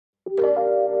Hey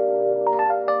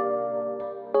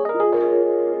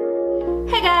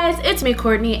guys, it's me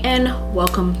Courtney and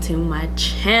welcome to my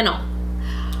channel.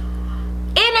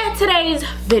 In today's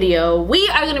video, we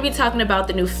are going to be talking about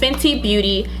the new Fenty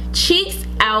Beauty Cheeks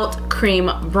Out Cream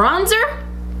Bronzer,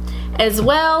 as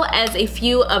well as a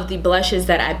few of the blushes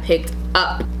that I picked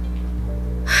up.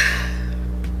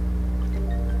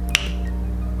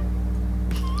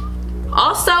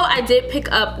 Also, I did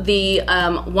pick up the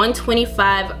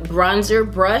 125 bronzer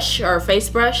brush or face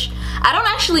brush. I don't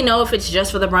actually know if it's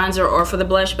just for the bronzer or for the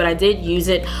blush, but I did use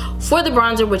it for the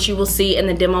bronzer, which you will see in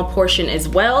the demo portion as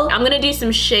well. I'm gonna do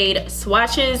some shade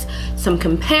swatches, some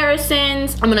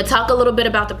comparisons. I'm gonna talk a little bit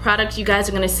about the product. You guys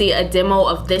are gonna see a demo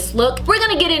of this look. We're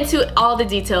gonna get into all the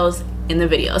details in the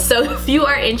video. So if you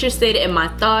are interested in my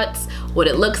thoughts, what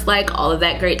it looks like, all of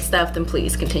that great stuff, then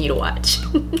please continue to watch.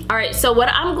 All right, so what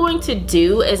I'm going to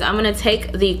do is I'm gonna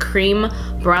take the cream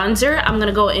bronzer, I'm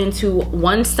gonna go into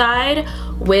one side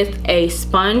with a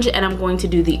sponge and I'm going to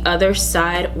do the other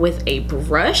side with a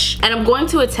brush. And I'm going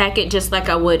to attack it just like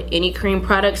I would any cream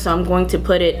product. So I'm going to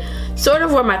put it sort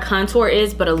of where my contour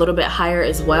is, but a little bit higher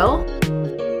as well.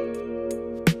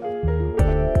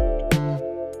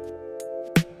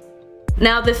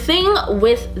 Now the thing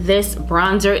with this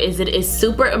bronzer is it is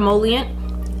super emollient,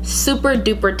 super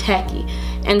duper tacky.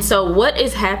 And so what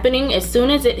is happening as soon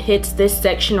as it hits this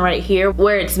section right here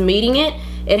where it's meeting it,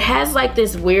 it has like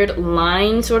this weird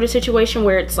line sort of situation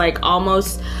where it's like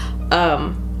almost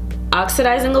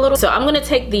oxidizing a little. So I'm gonna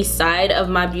take the side of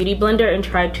my beauty blender and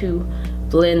try to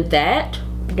blend that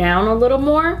down a little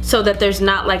more so that there's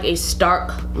not like a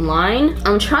stark line.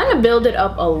 I'm trying to build it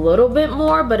up a little bit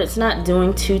more, but it's not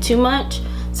doing too much.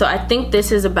 So I think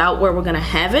this is about where we're gonna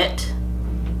have it,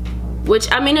 which,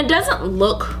 I mean, it doesn't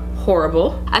look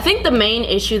horrible. I think the main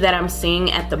issue that I'm seeing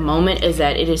at the moment is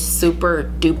that it is super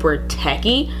duper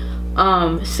tacky,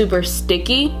 super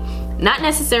sticky, not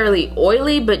necessarily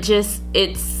oily, but just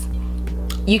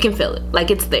you can feel it, like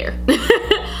it's there.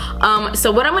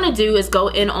 So what I'm gonna do is go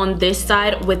in on this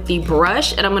side with the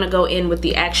brush, and I'm gonna go in with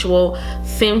the actual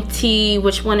Fenty,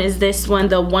 which one is this one?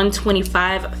 The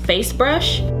 125 face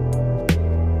brush.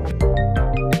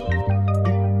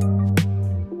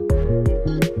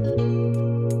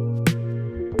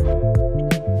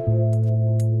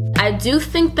 I do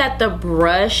think that the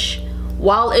brush,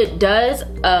 while it does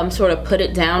sort of put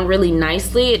it down really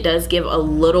nicely, it does give a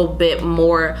little bit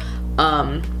more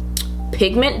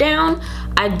pigment down.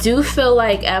 I do feel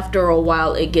like after a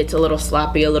while it gets a little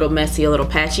sloppy, a little messy, a little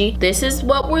patchy. This is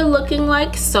what we're looking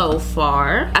like so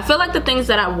far. I feel like the things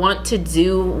that I want to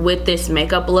do with this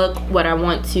makeup look, what I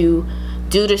want to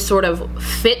do to sort of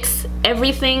fix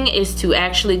everything, is to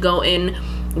actually go in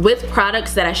with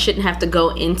products that I shouldn't have to go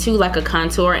into, like a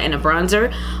contour and a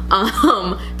bronzer,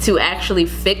 to actually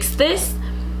fix this.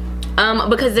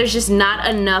 Because there's just not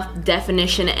enough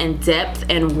definition and depth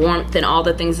and warmth and all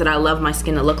the things that I love my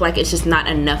skin to look like. It's just not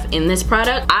enough in this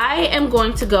product. I am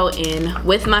going to go in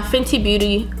with my Fenty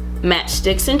Beauty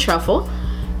Matchsticks in Truffle,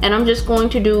 and I'm just going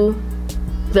to do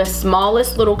the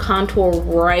smallest little contour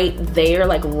right there,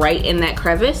 like right in that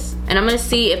crevice. And I'm gonna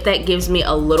see if that gives me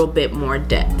a little bit more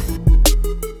depth.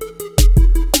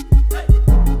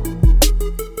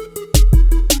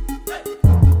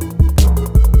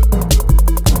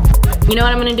 You know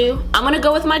what I'm gonna do? I'm gonna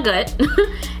go with my gut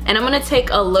and I'm gonna take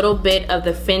a little bit of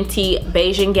the Fenty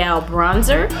Bajan Gyal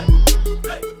bronzer.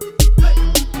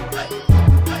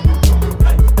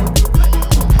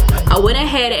 I went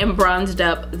ahead and bronzed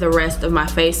up the rest of my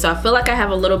face, so I feel like I have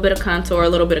a little bit of contour, a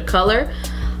little bit of color.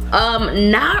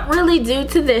 Not really due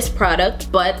to this product,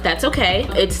 but that's okay.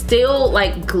 It's still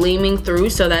like gleaming through,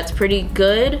 so that's pretty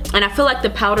good. And I feel like the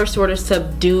powder sort of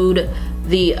subdued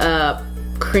the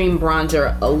cream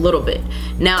bronzer a little bit.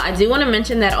 Now I do want to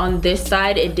mention that on this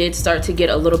side it did start to get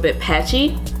a little bit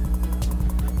patchy.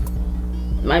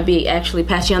 Might be actually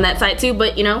patchy on that side too,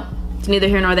 but you know, it's neither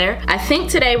here nor there. I think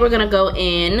today we're gonna go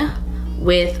in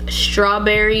with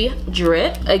Strawberry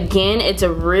Drip. Again, it's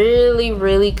a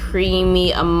really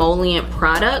creamy emollient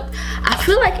product. I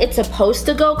feel like it's supposed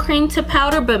to go cream to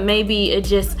powder, but maybe it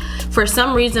just, for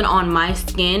some reason on my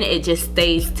skin, it just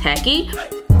stays tacky.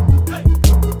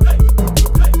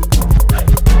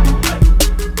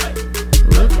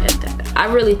 I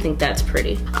really think that's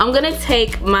pretty. I'm gonna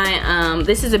take my,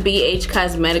 this is a BH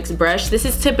Cosmetics brush. This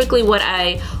is typically what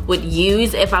I would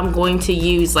use if I'm going to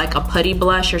use like a putty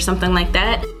blush or something like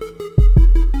that.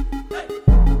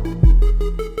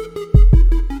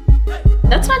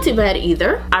 That's not too bad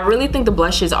either. I really think the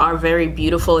blushes are very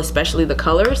beautiful, especially the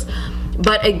colors.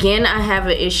 But again, I have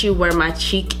an issue where my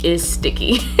cheek is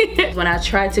sticky. When I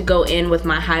try to go in with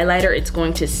my highlighter, it's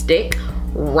going to stick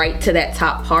right to that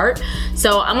top part.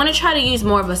 So I'm gonna try to use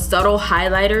more of a subtle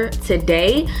highlighter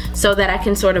today so that I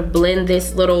can sort of blend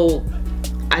this little,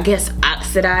 I guess,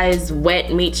 oxidized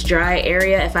wet meets dry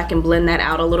area, if I can blend that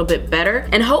out a little bit better.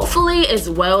 And hopefully as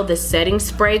well the setting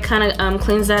spray kind of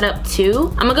cleans that up too.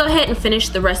 I'm gonna go ahead and finish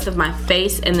the rest of my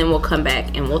face and then we'll come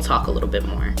back and we'll talk a little bit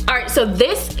more. All right, so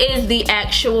this is the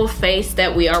actual face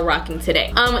that we are rocking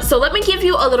today. So let me give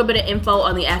you a little bit of info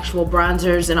on the actual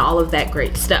bronzers and all of that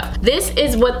great stuff. This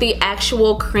is what the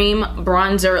actual cream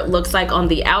bronzer looks like on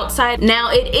the outside.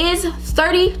 Now it is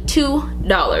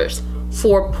 $32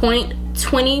 for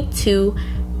 0.22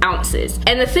 ounces.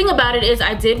 And the thing about it is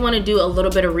I did want to do a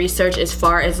little bit of research as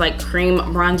far as like cream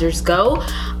bronzers go,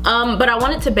 but I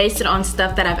wanted to base it on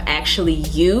stuff that I've actually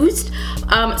used.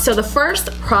 So the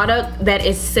first product that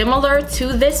is similar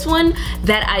to this one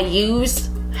that I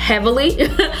use heavily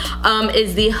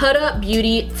is the Huda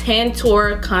Beauty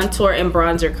Tantour Contour and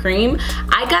Bronzer Cream.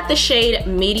 I got the shade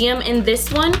medium in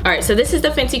this one. All right, so this is the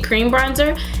Fenty cream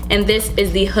bronzer and this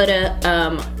is the Huda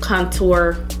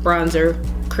Contour Bronzer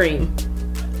Cream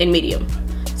in medium.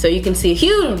 So you can see a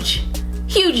huge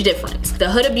difference. The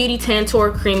Huda Beauty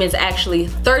Tantour Cream is actually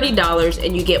 $30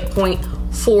 and you get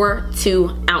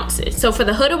 0.42 ounces. So for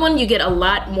the Huda one, you get a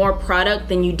lot more product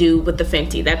than you do with the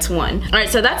Fenty. That's one. All right,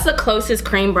 so that's the closest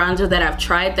cream bronzer that I've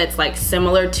tried that's like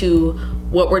similar to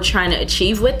what we're trying to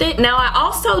achieve with it. Now I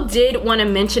also did want to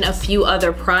mention a few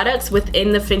other products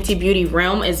within the Fenty Beauty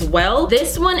realm as well.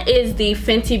 This one is the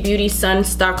Fenty Beauty Sun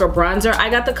Stalk'R bronzer. I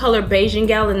got the color Bajan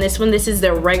Gyal in this one. This is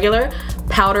their regular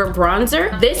powder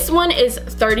bronzer. This one is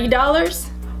 $30,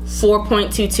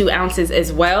 4.22 ounces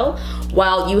as well,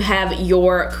 while you have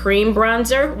your cream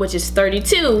bronzer, which is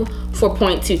 $32 for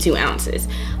 0.22 ounces.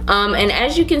 And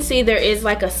as you can see, there is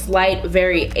like a slight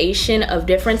variation of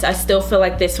difference. I still feel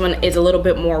like this one is a little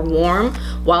bit more warm,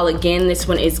 while again, this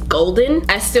one is golden.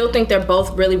 I still think they're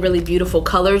both really beautiful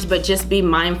colors, but just be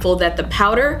mindful that the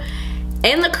powder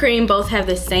and the cream both have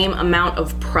the same amount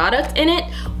of product in it,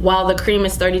 while the cream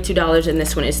is $32 and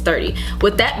this one is $30.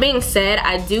 With that being said,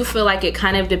 I do feel like it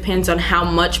kind of depends on how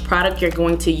much product you're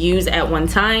going to use at one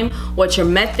time, what your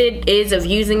method is of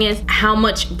using it, how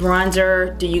much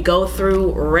bronzer do you go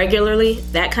through regularly,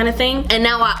 that kind of thing. And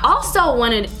now I also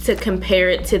wanted to compare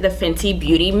it to the Fenty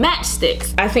Beauty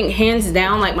Matchsticks. I think hands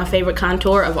down like my favorite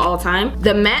contour of all time.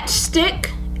 The Matchstick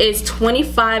is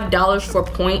 $25 for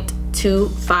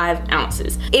 0.25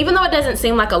 ounces. Even though it doesn't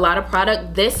seem like a lot of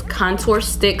product, this contour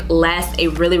stick lasts a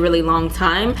really long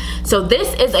time. So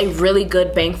this is a really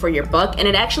good bang for your buck, and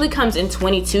it actually comes in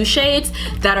 22 shades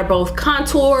that are both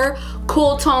contour,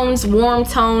 cool tones, warm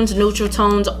tones, neutral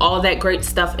tones, all that great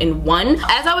stuff in one.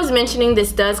 As I was mentioning,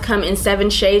 this does come in 7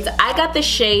 shades. I got the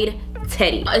shade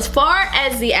Teddy. As far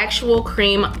as the actual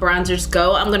cream bronzers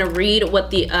go, I'm gonna read what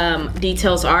the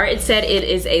details are. It said it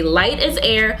is a light as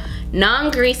air,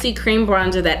 non-greasy cream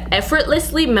bronzer that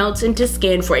effortlessly melts into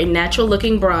skin for a natural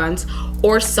looking bronze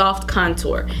or soft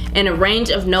contour, and a range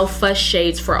of no fuss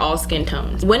shades for all skin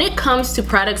tones. When it comes to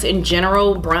products in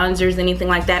general, bronzers, anything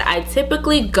like that, I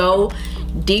typically go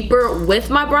deeper with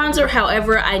my bronzer.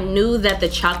 However, I knew that the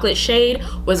chocolate shade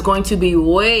was going to be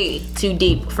way too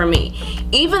deep for me.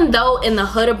 Even though in the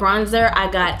Huda bronzer I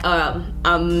got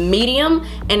a medium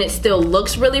and it still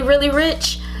looks really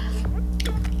rich,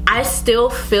 I still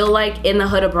feel like in the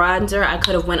Huda bronzer I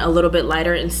could have went a little bit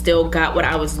lighter and still got what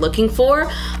I was looking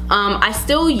for. I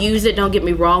still use it, don't get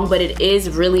me wrong, but it is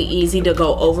really easy to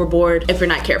go overboard if you're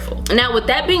not careful. Now with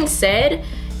that being said,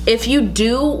 if you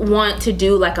do want to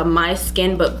do like a my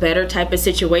skin but better type of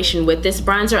situation with this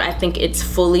bronzer, I think it's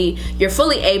you're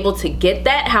fully able to get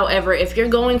that. However, if you're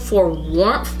going for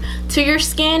warmth to your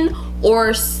skin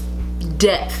or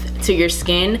depth to your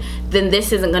skin, then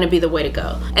this isn't going to be the way to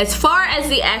go. As far as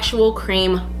the actual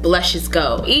cream blushes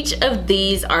go, each of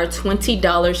these are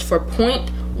 $20 for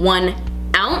 0.1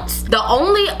 ounce. The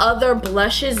only other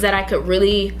blushes that I could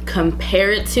really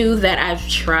compare it to that I've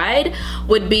tried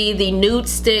would be the Nude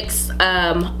Sticks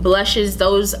blushes.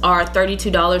 Those are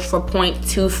 $32 for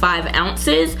 0.25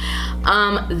 ounces.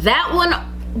 That one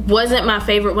wasn't my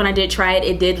favorite when I did try it.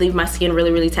 It did leave my skin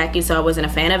really tacky, so I wasn't a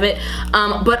fan of it.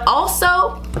 But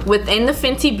also within the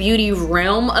Fenty Beauty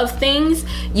realm of things,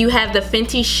 you have the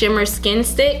Fenty Shimmer Skin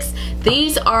Sticks.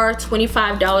 These are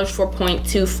 $25 for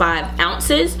 0.25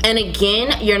 ounces. And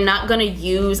again, you're not gonna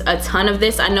use a ton of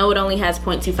this. I know it only has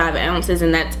 0.25 ounces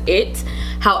and that's it.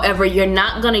 However, you're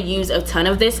not gonna use a ton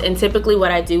of this, and typically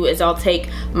what I do is I'll take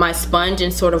my sponge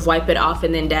and sort of wipe it off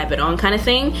and then dab it on kind of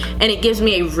thing, and it gives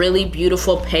me a really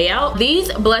beautiful payout.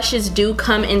 These blushes do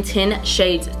come in 10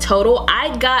 shades total.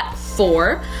 I got 4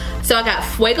 4. So I got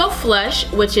Fuego Flush,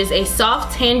 which is a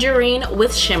soft tangerine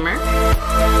with shimmer.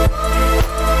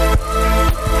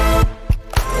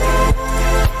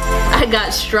 I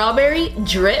got Strawberry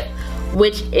Drip,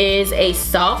 which is a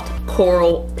soft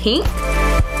coral pink.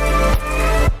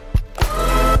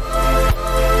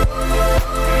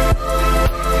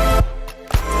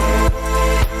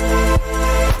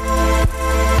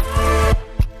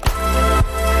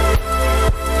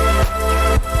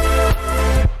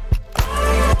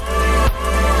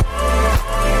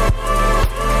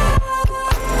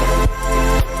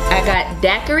 I got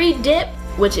Daiquiri Dip,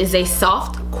 which is a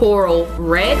soft coral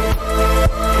red.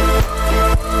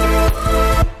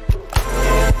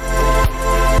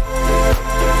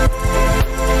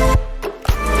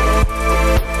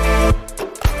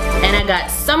 And I got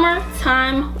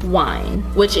Summertime Wine,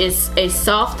 which is a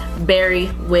soft berry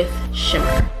with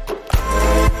shimmer.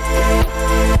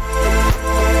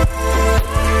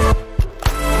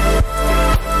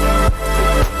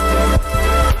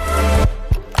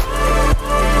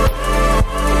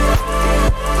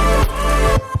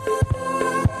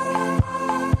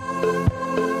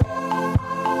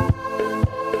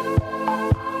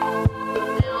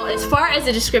 As far as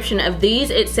the description of these,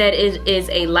 it said it is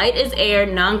a light as air,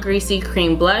 non-greasy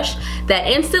cream blush that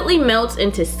instantly melts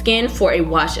into skin for a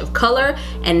wash of color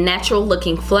and natural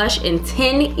looking flush in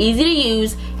 10 easy to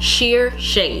use sheer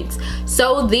shades.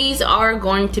 So these are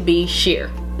going to be sheer.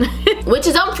 Which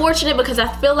is unfortunate because I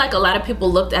feel like a lot of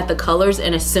people looked at the colors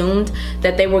and assumed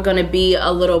that they were going to be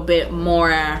a little bit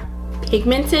more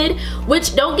pigmented,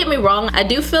 which, don't get me wrong, I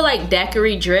do feel like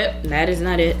Daiquiri Drip, that is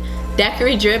not it,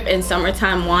 Daiquiri Drip and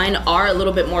Summertime Wine are a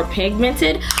little bit more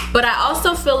pigmented, but I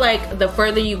also feel like the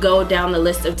further you go down the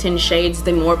list of 10 shades,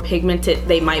 the more pigmented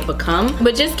they might become.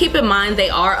 But just keep in mind, they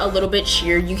are a little bit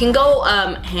sheer. You can go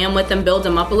ham with them, build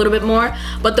them up a little bit more,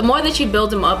 but the more that you build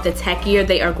them up, the tackier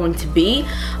they are going to be.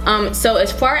 So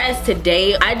as far as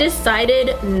today, I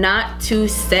decided not to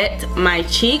set my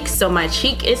cheek, so my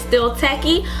cheek is still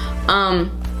tacky.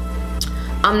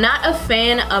 I'm not a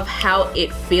fan of how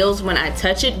it feels when I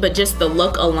touch it, but just the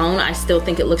look alone, I still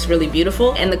think it looks really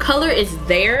beautiful. And the color is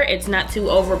there, it's not too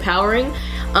overpowering.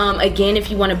 Again,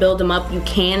 if you want to build them up, you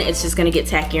can. It's just gonna get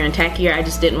tackier and tackier. I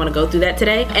just didn't want to go through that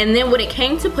today. And then when it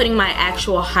came to putting my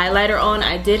actual highlighter on,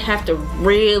 I did have to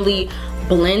really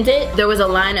blend it. There was a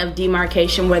line of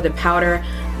demarcation where the powder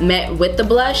met with the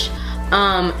blush.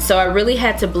 So I really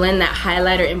had to blend that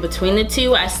highlighter in between the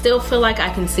two. I still feel like I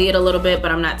can see it a little bit,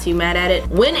 but I'm not too mad at it.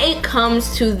 When it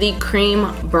comes to the cream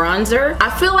bronzer, I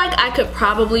feel like I could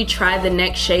probably try the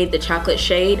next shade, the chocolate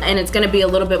shade, and it's gonna be a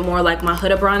little bit more like my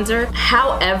Huda bronzer.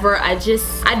 However, I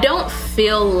don't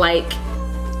feel like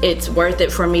it's worth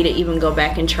it for me to even go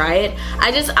back and try it.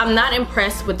 I'm not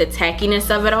impressed with the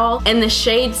tackiness of it all, and the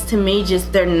shades to me,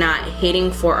 they're not hitting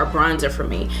for a bronzer for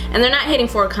me, and they're not hitting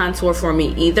for a contour for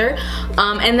me either.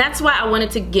 And that's why I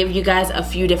wanted to give you guys a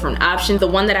few different options. The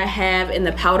one that I have in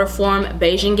the powder form,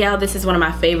 Bajan Gyal, this is one of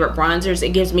my favorite bronzers. It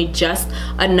gives me just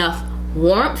enough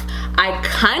warmth. I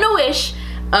kind of wish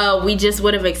we just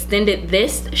would have extended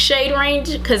this shade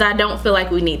range, because I don't feel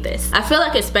like we need this. I feel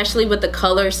like, especially with the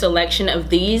color selection of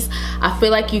these, I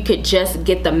feel like you could just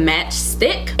get the match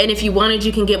stick, and if you wanted,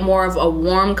 you can get more of a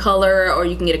warm color, or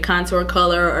you can get a contour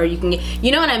color, or you can get,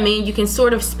 you know what I mean, you can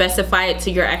sort of specify it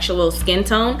to your actual skin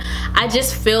tone. I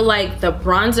just feel like the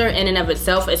bronzer in and of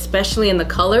itself, especially in the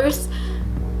colors,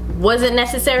 wasn't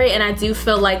necessary, and I do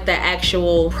feel like the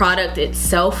actual product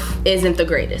itself isn't the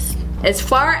greatest. As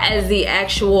far as the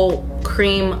actual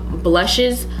cream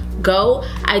blushes go,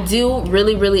 I do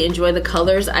really enjoy the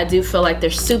colors. I do feel like they're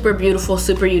super beautiful,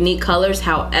 super unique colors.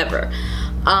 However,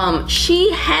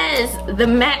 she has the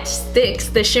match sticks,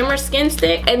 the shimmer skin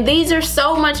stick, and these are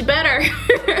so much better.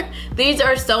 These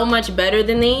are so much better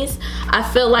than these. I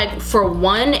feel like, for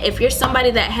one, if you're somebody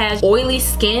that has oily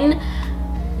skin,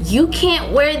 you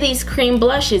can't wear these cream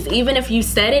blushes. Even if you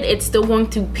set it, it's still going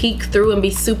to peek through and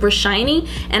be super shiny,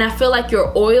 and I feel like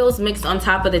your oils mixed on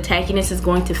top of the tackiness is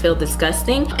going to feel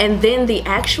disgusting. And then the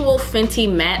actual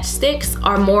Fenty match sticks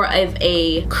are more of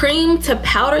a cream to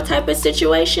powder type of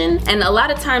situation, and a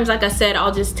lot of times, like I said,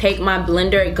 I'll just take my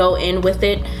blender, go in with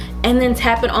it, and then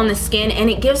tap it on the skin, and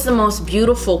it gives the most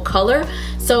beautiful color.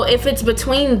 So if it's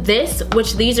between this,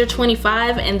 which these are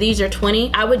 25 and these are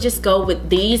 20, I would just go with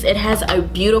these. It has a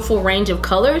beautiful range of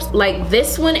colors. Like,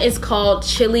 this one is called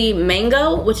Chili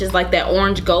Mango, which is like that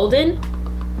orange golden.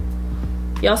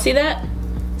 Y'all see that?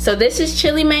 So this is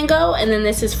Chili Mango, and then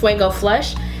this is Fuego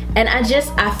Flush. And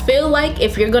I feel like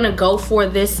if you're gonna go for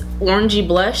this orangey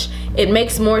blush, it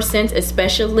makes more sense,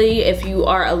 especially if you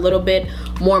are a little bit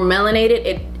more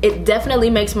melanated. It definitely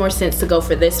makes more sense to go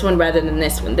for this one rather than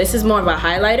this one. This is more of a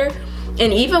highlighter.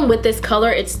 And even with this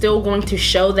color, it's still going to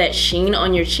show that sheen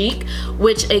on your cheek,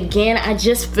 which again, I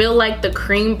just feel like the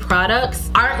cream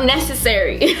products aren't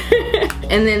necessary.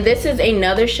 And then this is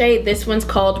another shade. This one's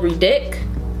called Ridic.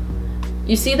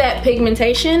 You see that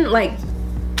pigmentation? Like,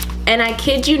 and I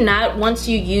kid you not, once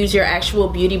you use your actual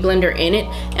beauty blender in it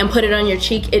and put it on your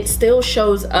cheek, it still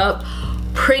shows up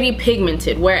pretty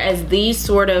pigmented, whereas these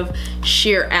sort of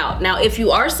sheer out. Now, if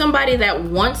you are somebody that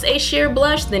wants a sheer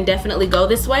blush, then definitely go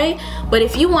this way. But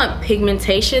if you want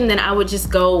pigmentation, then I would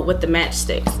just go with the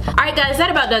matchsticks. All right, guys,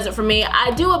 that about does it for me.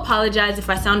 I do apologize if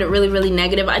I sounded really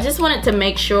negative. I just wanted to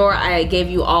make sure I gave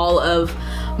you all of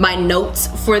my notes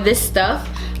for this stuff.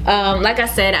 Like I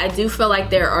said, I do feel like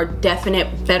there are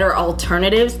definite better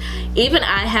alternatives. Even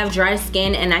I have dry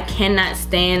skin and I cannot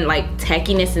stand like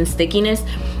tackiness and stickiness.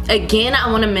 Again, I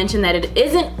want to mention that it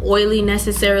isn't oily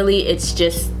necessarily, it's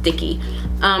just sticky.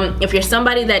 If you're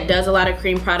somebody that does a lot of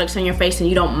cream products on your face and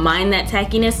you don't mind that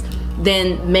tackiness,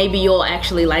 then maybe you'll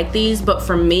actually like these. But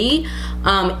for me,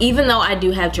 even though I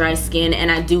do have dry skin and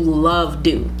I do love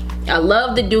dew, I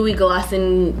love the dewy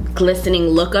glistening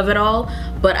look of it all,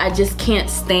 but I just can't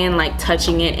stand like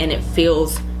touching it and it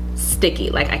feels sticky.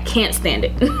 Like, I can't stand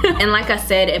it. And like I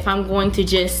said, if I'm going to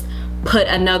just put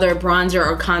another bronzer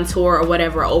or contour or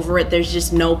whatever over it, there's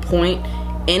just no point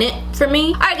in it for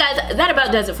me. All right, guys, that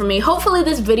about does it for me. Hopefully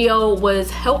this video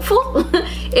was helpful.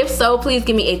 If so, please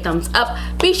give me a thumbs up.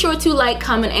 Be sure to like,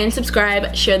 comment, and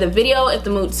subscribe. Share the video if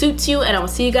the mood suits you, and I will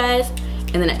see you guys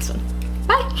in the next one.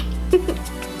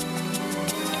 Bye.